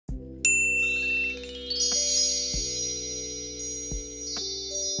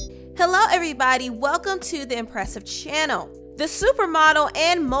Hello everybody, welcome to the Empressive channel. The supermodel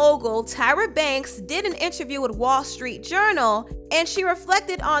and mogul Tyra Banks did an interview with Wall Street Journal, and she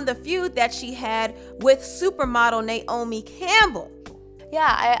reflected on the feud that she had with supermodel Naomi Campbell.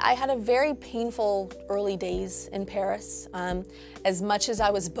 Yeah, I had a very painful early days in Paris. As much as I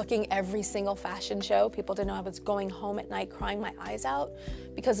was booking every single fashion show, people didn't know I was going home at night crying my eyes out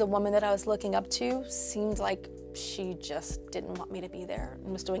because the woman that I was looking up to seemed like she just didn't want me to be there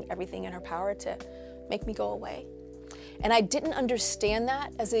and was doing everything in her power to make me go away. And I didn't understand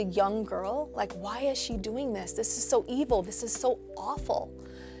that as a young girl. Like, why is she doing this? This is so evil. This is so awful.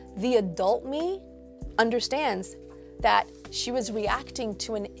 The adult me understands that she was reacting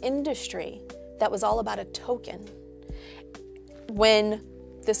to an industry that was all about a token. When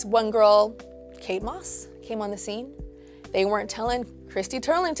this one girl, Kate Moss, came on the scene, they weren't telling Christy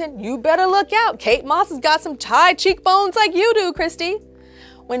Turlington, you better look out. Kate Moss has got some high cheekbones like you do, Christy.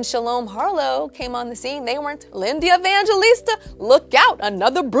 When Shalom Harlow came on the scene, they weren't, Lindy Evangelista, look out,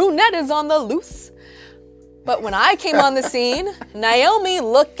 another brunette is on the loose. But when I came on the scene, Naomi,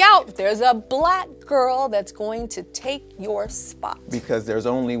 look out, there's a black girl that's going to take your spot. Because there's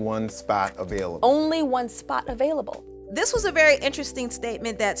only one spot available. Only one spot available. This was a very interesting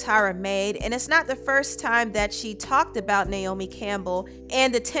statement that Tyra made, and it's not the first time that she talked about Naomi Campbell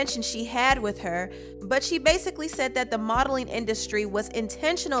and the tension she had with her, but she basically said that the modeling industry was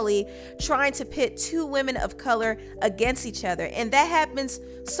intentionally trying to pit two women of color against each other, and that happens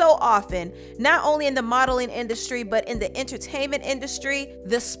so often, not only in the modeling industry, but in the entertainment industry,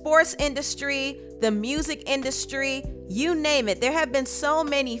 the sports industry, the music industry, you name it. There have been so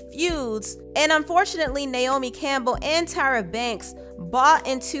many feuds, and unfortunately Naomi Campbell and Tyra Banks bought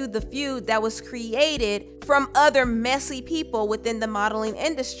into the feud that was created from other messy people within the modeling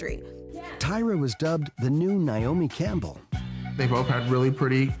industry. Tyra was dubbed the new Naomi Campbell. They both had really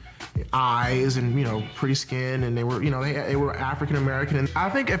pretty eyes and, pretty skin, and they were, they were African American. And I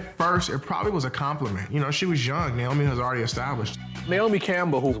think at first it probably was a compliment. She was young. Naomi was already established. Naomi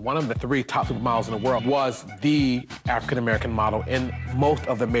Campbell, who's one of the 3 top supermodels in the world, was the African-American model in most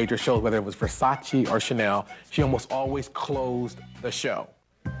of the major shows, whether it was Versace or Chanel. She almost always closed the show.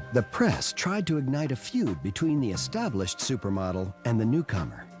 The press tried to ignite a feud between the established supermodel and the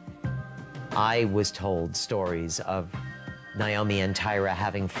newcomer. I was told stories of Naomi and Tyra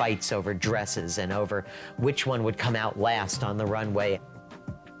having fights over dresses and over which one would come out last on the runway.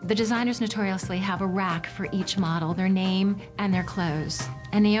 The designers notoriously have a rack for each model, their name and their clothes.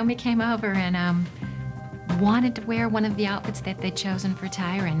 And Naomi came over and wanted to wear one of the outfits that they'd chosen for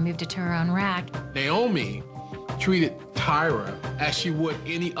Tyra and moved it to her own rack. Naomi treated Tyra as she would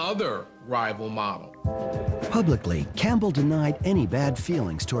any other rival model. Publicly, Campbell denied any bad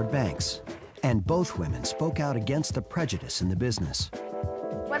feelings toward Banks, and both women spoke out against the prejudice in the business.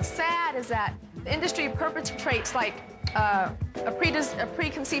 What's sad is that the industry perpetrates like a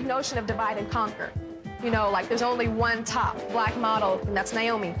preconceived notion of divide and conquer. Like there's only one top black model, and that's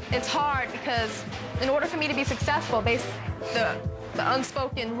Naomi. It's hard because in order for me to be successful, the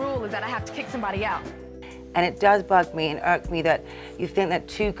unspoken rule is that I have to kick somebody out. And it does bug me and irk me that you think that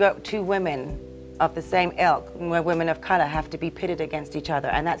two women of the same ilk, where women of color, have to be pitted against each other.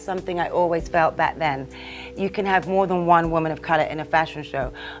 And that's something I always felt back then. You can have more than one woman of color in a fashion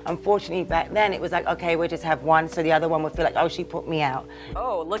show. Unfortunately, back then, it was like, okay, we'll just have one, so the other one would feel like, oh, she put me out.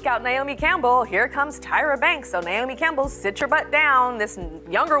 Oh, look out, Naomi Campbell. Here comes Tyra Banks. So Naomi Campbell, sit your butt down. This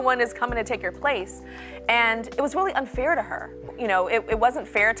younger one is coming to take your place. And it was really unfair to her. It wasn't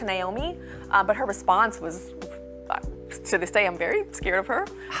fair to Naomi, but her response was, to this day, I'm very scared of her.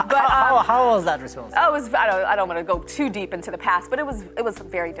 But how was that response? I don't want to go too deep into the past, but it was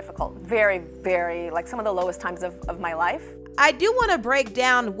very difficult. Very, very, like some of the lowest times of my life. I do want to break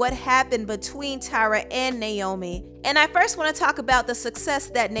down what happened between Tyra and Naomi, and I first want to talk about the success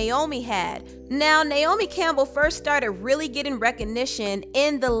that Naomi had. Now, Naomi Campbell first started really getting recognition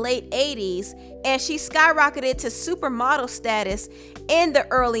in the late 80s, and she skyrocketed to supermodel status in the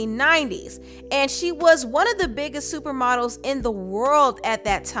early 90s, and she was one of the biggest supermodels in the world at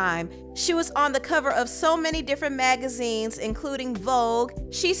that time. She was on the cover of so many different magazines, including Vogue.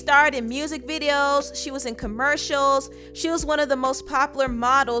 She starred in music videos, she was in commercials, she was one of the most popular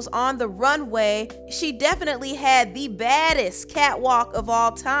models on the runway. She definitely had the baddest catwalk of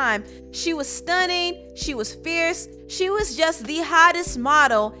all time. She was stunning, she was fierce, she was just the hottest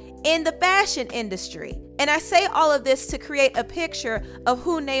model in the fashion industry. And I say all of this to create a picture of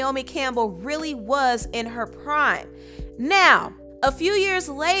who Naomi Campbell really was in her prime. Now, a few years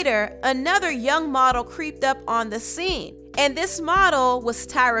later, another young model creeped up on the scene, and this model was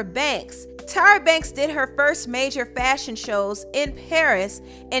Tyra Banks. Tyra Banks did her first major fashion shows in Paris,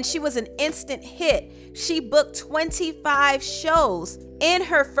 and she was an instant hit. She booked 25 shows in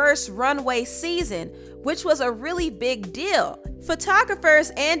her first runway season, which was a really big deal.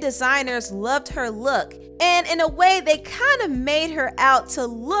 Photographers and designers loved her look, and in a way, they kind of made her out to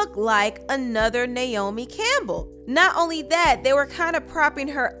look like another Naomi Campbell. Not only that, they were kind of propping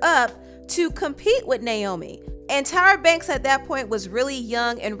her up to compete with Naomi. And Tyra Banks at that point was really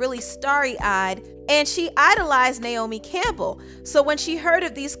young and really starry-eyed, and she idolized Naomi Campbell. So when she heard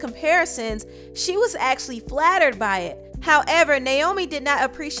of these comparisons, she was actually flattered by it. However, Naomi did not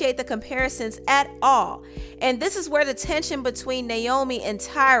appreciate the comparisons at all. And this is where the tension between Naomi and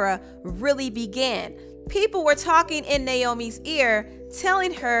Tyra really began. People were talking in Naomi's ear,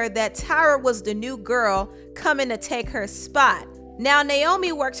 telling her that Tyra was the new girl coming to take her spot. Now,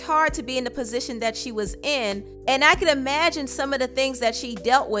 Naomi worked hard to be in the position that she was in, and I can imagine some of the things that she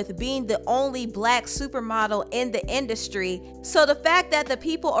dealt with being the only black supermodel in the industry. So the fact that the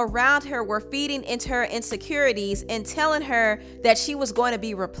people around her were feeding into her insecurities and telling her that she was going to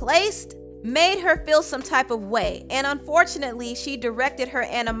be replaced made her feel some type of way. And unfortunately, she directed her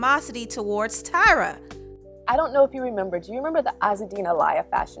animosity towards Tyra. I don't know if you remember. Do you remember the Azadina Laya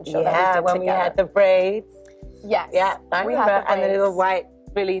fashion show that we Yeah, did when together? we had the braids. Yes. Yeah, I we remember. had the And the braids. little white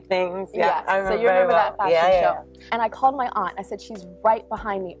frilly things. Yeah, Yes. I remember So you remember very that well. fashion Yeah. show? And I called my aunt. I said, she's right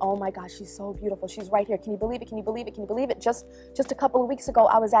behind me. Oh my gosh, she's so beautiful. She's right here. Can you believe it? Can you believe it? Can you believe it? Just a couple of weeks ago,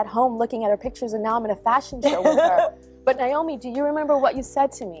 I was at home looking at her pictures, and now I'm in a fashion show with her. But Naomi, do you remember what you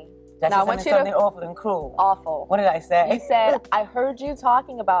said to me? That's Now, I want you to- something awful and cruel. Awful. What did I say? You said, I heard you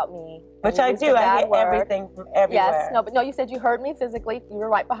talking about me. Which You I used do. a I bad hear word. everything from everywhere. Yes, no, but no, you said you heard me physically. You were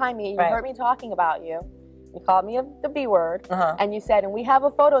right behind me. You Right. heard me talking about you. You called me the B word, Uh-huh. and you said, and we have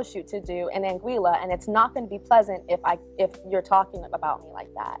a photo shoot to do in Anguilla, and it's not going to be pleasant if you're talking about me like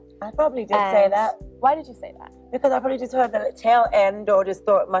that. I probably did say And that. Why did you say that? Because I probably just heard the tail end or just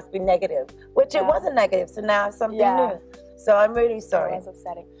thought it must be negative, which it Yeah. wasn't negative, so now it's something Yeah. new. So I'm really It sorry. was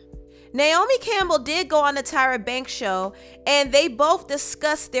upsetting. Naomi Campbell did go on the Tyra Banks show, and they both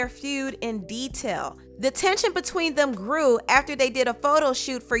discussed their feud in detail. The tension between them grew after they did a photo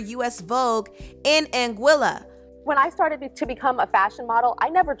shoot for US Vogue in Anguilla. When I started to become a fashion model, I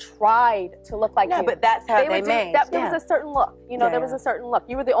never tried to look like Yeah, you. but that's how they would do- made, There yeah. was a certain look. You know, Yeah, there was yeah. a certain look.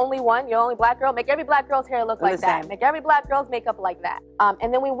 You were the only one. You're the only black girl. Make every black girl's hair look like the that. same. Make every black girl's makeup like that.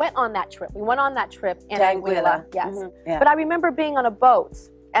 And then we went on that trip. We went on that trip in To Anguilla. Anguilla. Yes. Mhm, yeah. But I remember being on a boat,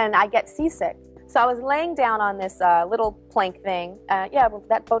 and I get seasick. So I was laying down on this little plank thing. Yeah,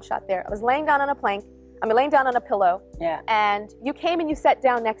 that boat shot there. I was laying down on a plank. laying down on a pillow. Yeah. And you came and you sat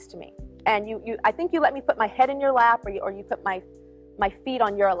down next to me. And I think you let me put my head in your lap, or you put my feet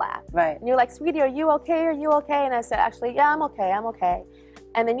on your lap. Right. And you're like, sweetie, are you okay? Are you okay? And I said, actually, yeah, I'm okay. I'm okay.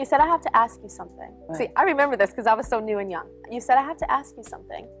 And then you said, I have to ask you something. Right. See, I remember this because I was so new and young. You said, I have to ask you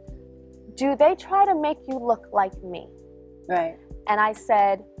something. Do they try to make you look like me? Right. And I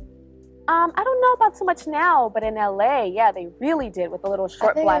said, I don't know about so much now, but in LA, yeah, they really did with the little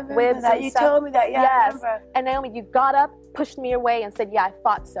short black wigs that. and You stuff. told me that, yeah, I Yes. remember. And Naomi, you got up, pushed me away, and said, yeah, I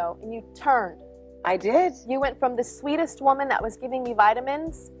thought so. And you turned. I did. You went from the sweetest woman that was giving me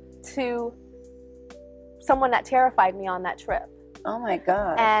vitamins to someone that terrified me on that trip. Oh my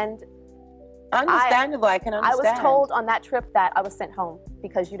God. And understandable, I can understand. I was told on that trip that I was sent home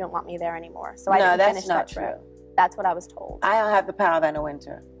because you didn't want me there anymore. So I No, didn't that's finish not that trip. true. That's what I was told. I don't have the power of Anna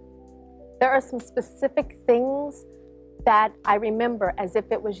Winter. There are some specific things that I remember as if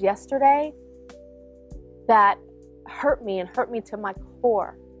it was yesterday that hurt me and hurt me to my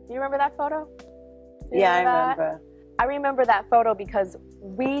core. Do you remember that photo? Do you Yeah, I that? remember. I remember that photo because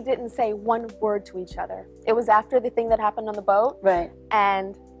we didn't say one word to each other. It was after the thing that happened on the boat. Right.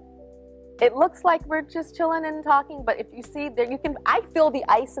 And it looks like we're just chilling and talking, but if you see there, I feel the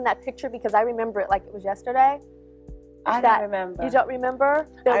ice in that picture because I remember it like it was yesterday. I don't remember. You don't remember?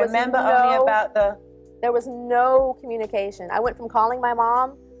 I remember only about There was no communication. I went from calling my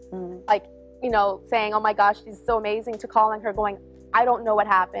mom, saying, oh my gosh, she's so amazing, to calling her going, I don't know what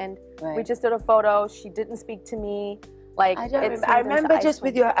happened. Right. We just did a photo. She didn't speak to me. I don't remember. I remember just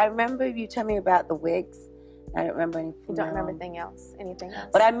with I remember you telling me about the wigs. I don't remember anything. You don't remember anything else?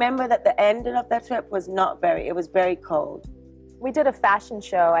 But I remember that the ending of that trip was it was very cold. We did a fashion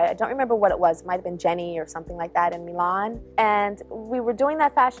show. I don't remember what it was. It might have been Jenny or something like that in Milan. And we were doing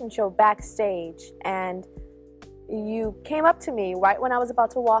that fashion show backstage. And you came up to me right when I was about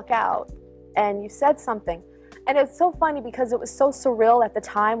to walk out. And you said something. And it's so funny because it was so surreal at the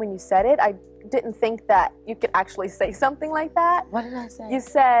time when you said it. I didn't think that you could actually say something like that. What did I say? You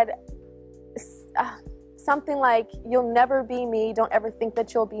said something like, "You'll never be me, don't ever think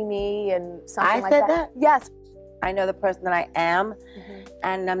that you'll be me," and something like that. I said that? Yes. I know the person that I am,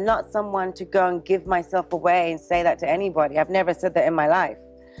 and I'm not someone to go and give myself away and say that to anybody. I've never said that in my life.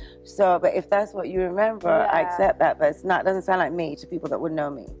 So, but if that's what you remember, I accept that, but it's not, doesn't sound like me to people that would know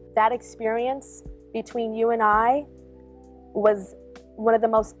me. That experience between you and I was one of the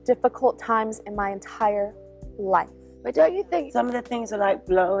most difficult times in my entire life. But don't you think some of the things are like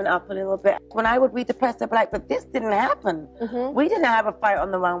blown up a little bit? When I would read the press, I'd be like, but this didn't happen. We didn't have a fight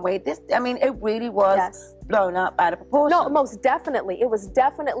on the runway. This, I mean, it really was blown up out of proportion. No, most definitely. It was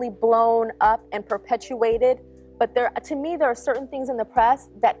definitely blown up and perpetuated. But there, to me, there are certain things in the press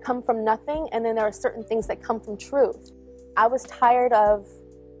that come from nothing, and then there are certain things that come from truth. I was tired of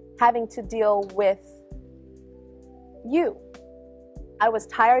having to deal with you. I was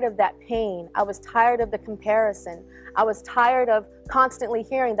tired of that pain. I was tired of the comparison. I was tired of constantly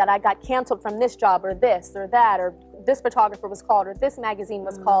hearing that I got canceled from this job or this or that, or this photographer was called or this magazine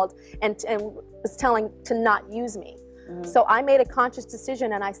was called and was telling to not use me. So I made a conscious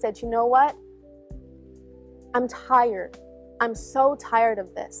decision and I said, you know what? I'm tired. I'm so tired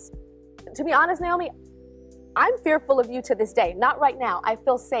of this. To be honest, Naomi, I'm fearful of you to this day. Not right now. I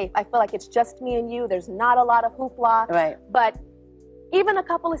feel safe. I feel like it's just me and you. There's not a lot of hoopla. Right. But even a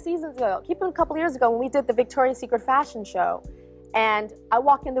couple of seasons ago, even a couple of years ago when we did the Victoria's Secret fashion show, and I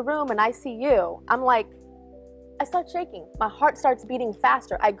walk in the room and I see you, I'm like, I start shaking. My heart starts beating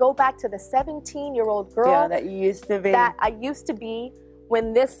faster. I go back to the 17-year-old girl that you used to be. That I used to be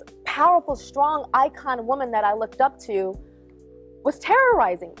when this powerful, strong icon woman that I looked up to was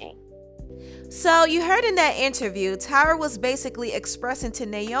terrorizing me. So you heard in that interview, Tyra was basically expressing to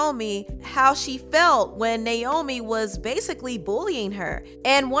Naomi how she felt when Naomi was basically bullying her.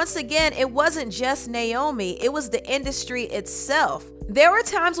 And once again, it wasn't just Naomi, it was the industry itself. There were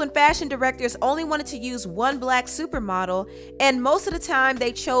times when fashion directors only wanted to use one black supermodel, and most of the time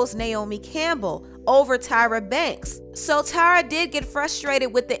they chose Naomi Campbell over Tyra Banks. So Tyra did get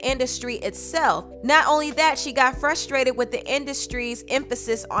frustrated with the industry itself. Not only that, she got frustrated with the industry's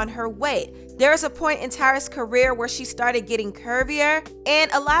emphasis on her weight. There was a point in Tyra's career where she started getting curvier,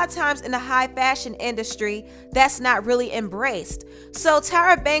 and a lot of times in the high fashion industry, that's not really embraced. So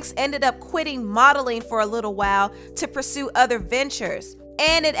Tyra Banks ended up quitting modeling for a little while to pursue other ventures.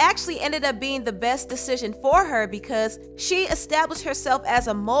 And it actually ended up being the best decision for her because she established herself as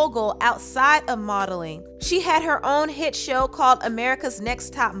a mogul outside of modeling. She had her own hit show called America's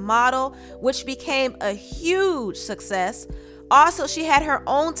Next Top Model, which became a huge success. Also, she had her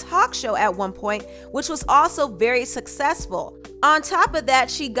own talk show at one point, which was also very successful. On top of that,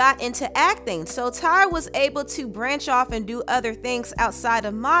 she got into acting, so Tyra was able to branch off and do other things outside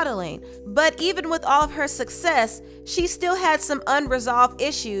of modeling. But even with all of her success, she still had some unresolved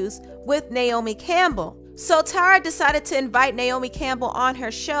issues with Naomi Campbell. So Tyra decided to invite Naomi Campbell on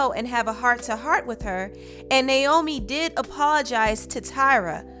her show and have a heart-to-heart with her, and Naomi did apologize to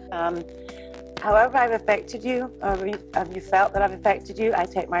Tyra. However I've affected you, or you felt that I've affected you, I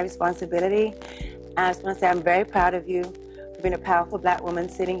take my responsibility. And I just want to say I'm very proud of you for being a powerful black woman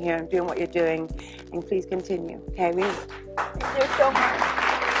sitting here and doing what you're doing. And please continue. Okay, Thank you so much.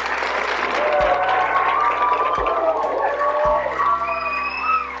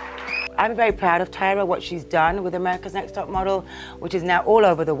 I'm very proud of Tyra. What she's done with America's Next Top Model, which is now all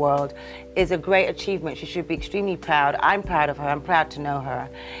over the world, is a great achievement. She should be extremely proud. I'm proud of her. I'm proud to know her.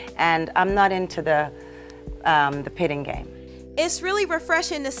 And I'm not into the pitting game. It's really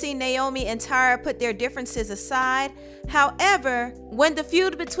refreshing to see Naomi and Tyra put their differences aside. However, when the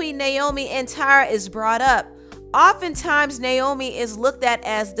feud between Naomi and Tyra is brought up, oftentimes Naomi is looked at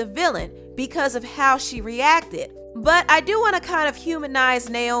as the villain because of how she reacted. But I do want to kind of humanize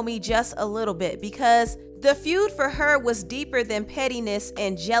Naomi just a little bit because the feud for her was deeper than pettiness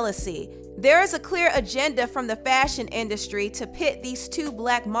and jealousy. There is a clear agenda from the fashion industry to pit these two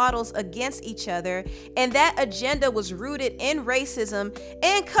black models against each other, and that agenda was rooted in racism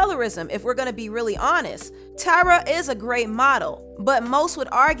and colorism, if we're going to be really honest. Tyra is a great model, but most would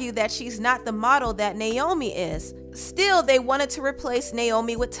argue that she's not the model that Naomi is. Still, they wanted to replace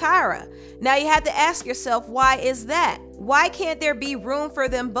Naomi with Tyra. Now you have to ask yourself, why is that? Why can't there be room for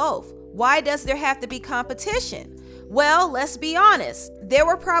them both? Why does there have to be competition? Well, let's be honest. There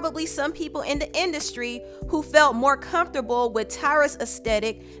were probably some people in the industry who felt more comfortable with Tyra's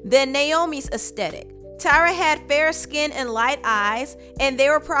aesthetic than Naomi's aesthetic. Tyra had fair skin and light eyes, and they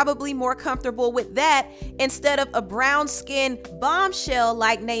were probably more comfortable with that instead of a brown-skinned bombshell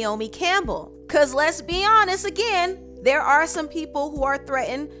like Naomi Campbell. Because let's be honest again, there are some people who are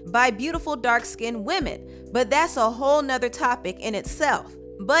threatened by beautiful dark-skinned women, but that's a whole nother topic in itself.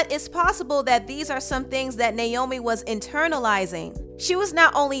 but it's possible that these are some things that Naomi was internalizing. She was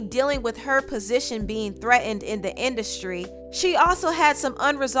not only dealing with her position being threatened in the industry, she also had some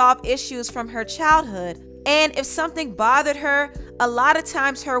unresolved issues from her childhood. And if something bothered her, a lot of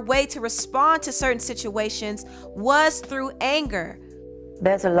times her way to respond to certain situations was through anger.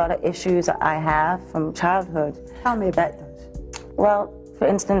 There's a lot of issues that I have from childhood. Tell me about those. Well, for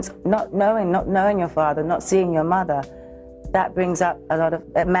instance, not knowing your father, not seeing your mother, that brings up a lot of,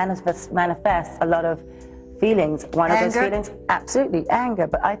 it manifests a lot of feelings. One of those feelings, absolutely, anger,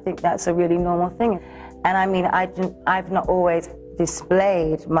 but I think that's a really normal thing. And I mean, I've not always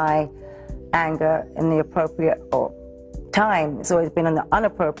displayed my anger in the appropriate time. It's always been in the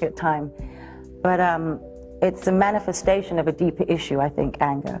inappropriate time. But it's a manifestation of a deeper issue, I think,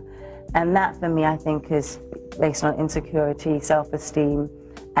 anger. And that, for me, I think, is based on insecurity, self-esteem,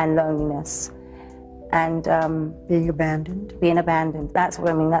 and loneliness. And being abandoned. Being abandoned. That's what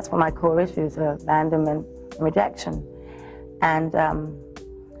I mean. That's what my core issues are: abandonment and rejection. And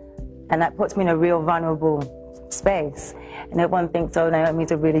that puts me in a real vulnerable space. And everyone thinks, oh,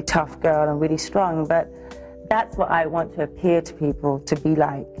 Naomi's a really tough girl and really strong. But that's what I want to appear to people to be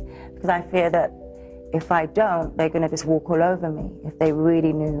like. Because I fear that if I don't, they're going to just walk all over me if they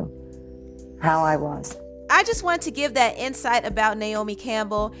really knew how I was. I just wanted to give that insight about Naomi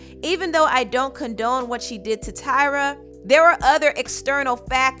Campbell. Even though I don't condone what she did to Tyra, there were other external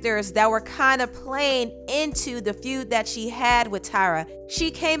factors that were kind of playing into the feud that she had with Tyra. She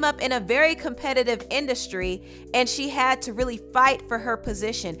came up in a very competitive industry and she had to really fight for her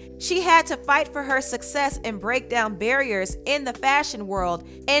position. She had to fight for her success and break down barriers in the fashion world.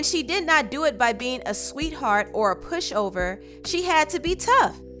 And she did not do it by being a sweetheart or a pushover. She had to be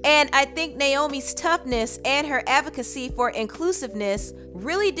tough. And I think Naomi's toughness and her advocacy for inclusiveness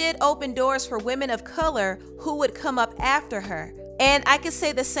really did open doors for women of color who would come up after her. And I could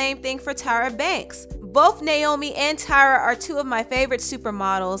say the same thing for Tyra Banks. Both Naomi and Tyra are two of my favorite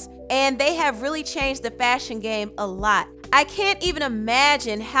supermodels, and they have really changed the fashion game a lot. I can't even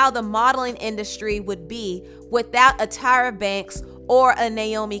imagine how the modeling industry would be without a Tyra Banks or a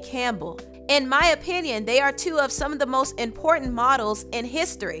Naomi Campbell. In my opinion, they are two of some of the most important models in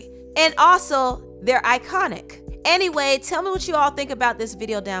history. And also, they're iconic. Anyway, tell me what you all think about this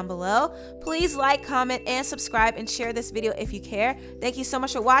video down below. Please like, comment, and subscribe, and share this video if you care. Thank you so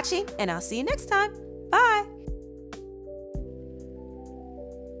much for watching, and I'll see you next time. Bye.